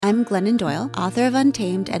I'm Glennon Doyle, author of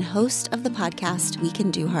Untamed and host of the podcast We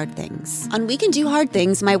Can Do Hard Things. On We Can Do Hard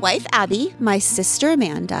Things, my wife Abby, my sister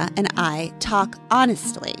Amanda, and I talk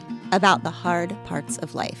honestly about the hard parts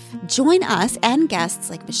of life. Join us and guests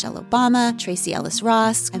like Michelle Obama, Tracy Ellis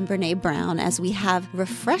Ross, and Brene Brown as we have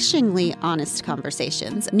refreshingly honest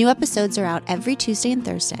conversations. New episodes are out every Tuesday and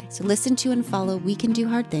Thursday, so listen to and follow We Can Do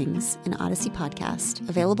Hard Things, an Odyssey podcast,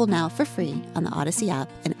 available now for free on the Odyssey app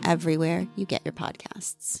and everywhere you get your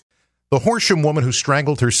podcasts. The Horsham woman who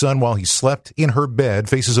strangled her son while he slept in her bed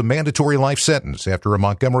faces a mandatory life sentence after a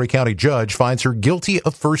Montgomery County judge finds her guilty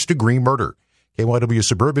of first-degree murder. KYW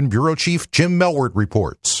Suburban Bureau Chief Jim Melwert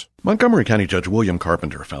reports. Montgomery County Judge William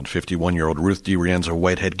Carpenter found 51-year-old Ruth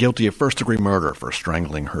DiRienzo-Whitehead guilty of first-degree murder for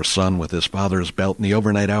strangling her son with his father's belt in the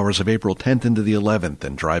overnight hours of April 10th into the 11th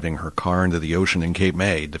and driving her car into the ocean in Cape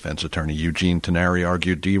May. Defense attorney Eugene Tenari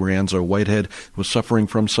argued DiRienzo-Whitehead was suffering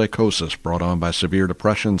from psychosis brought on by severe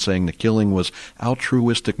depression, saying the killing was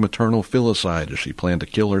altruistic maternal filicide as she planned to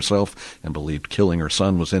kill herself and believed killing her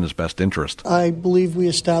son was in his best interest. I believe we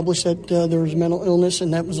established that there was mental illness,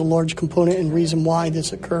 and that was a large component and reason why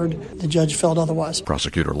this occurred. The judge felt otherwise.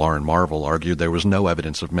 Prosecutor Lauren Marvel argued there was no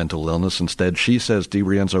evidence of mental illness. Instead, she says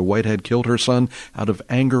DiRienzo-Whitehead killed her son out of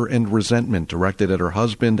anger and resentment directed at her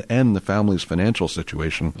husband and the family's financial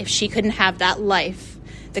situation. If she couldn't have that life,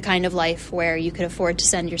 the kind of life where you could afford to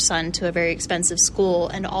send your son to a very expensive school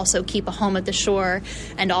and also keep a home at the shore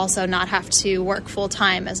and also not have to work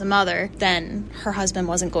full-time as a mother, then her husband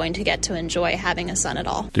wasn't going to get to enjoy having a son at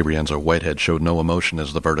all. DiRienzo-Whitehead showed no emotion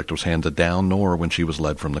as the verdict was handed down, nor when she was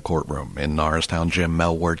led from the courtroom. In Norristown, Jim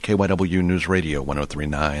Melwert, KYW News Radio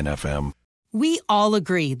 103.9 FM. We all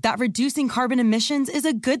agree that reducing carbon emissions is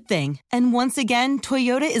a good thing. And once again,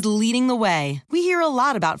 Toyota is leading the way. We hear a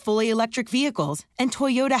lot about fully electric vehicles, and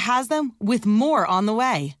Toyota has them with more on the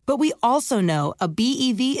way. But we also know a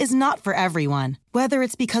BEV is not for everyone. Whether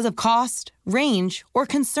it's because of cost, range, or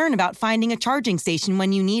concern about finding a charging station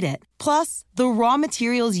when you need it. Plus, the raw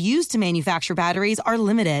materials used to manufacture batteries are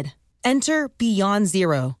limited. Enter Beyond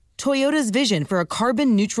Zero, Toyota's vision for a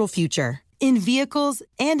carbon-neutral future. In vehicles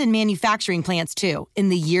and in manufacturing plants, too, in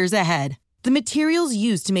the years ahead. The materials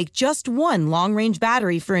used to make just one long-range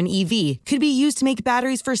battery for an EV could be used to make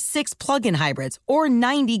batteries for 6 plug-in hybrids or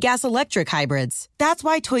 90 gas-electric hybrids. That's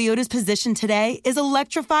why Toyota's position today is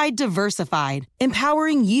electrified, diversified,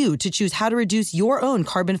 empowering you to choose how to reduce your own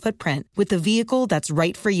carbon footprint with the vehicle that's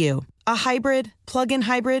right for you. A hybrid, plug-in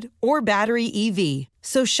hybrid, or battery EV.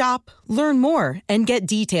 So shop, learn more, and get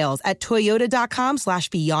details at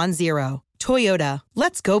toyota.com/beyondzero. Toyota,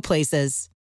 let's go places.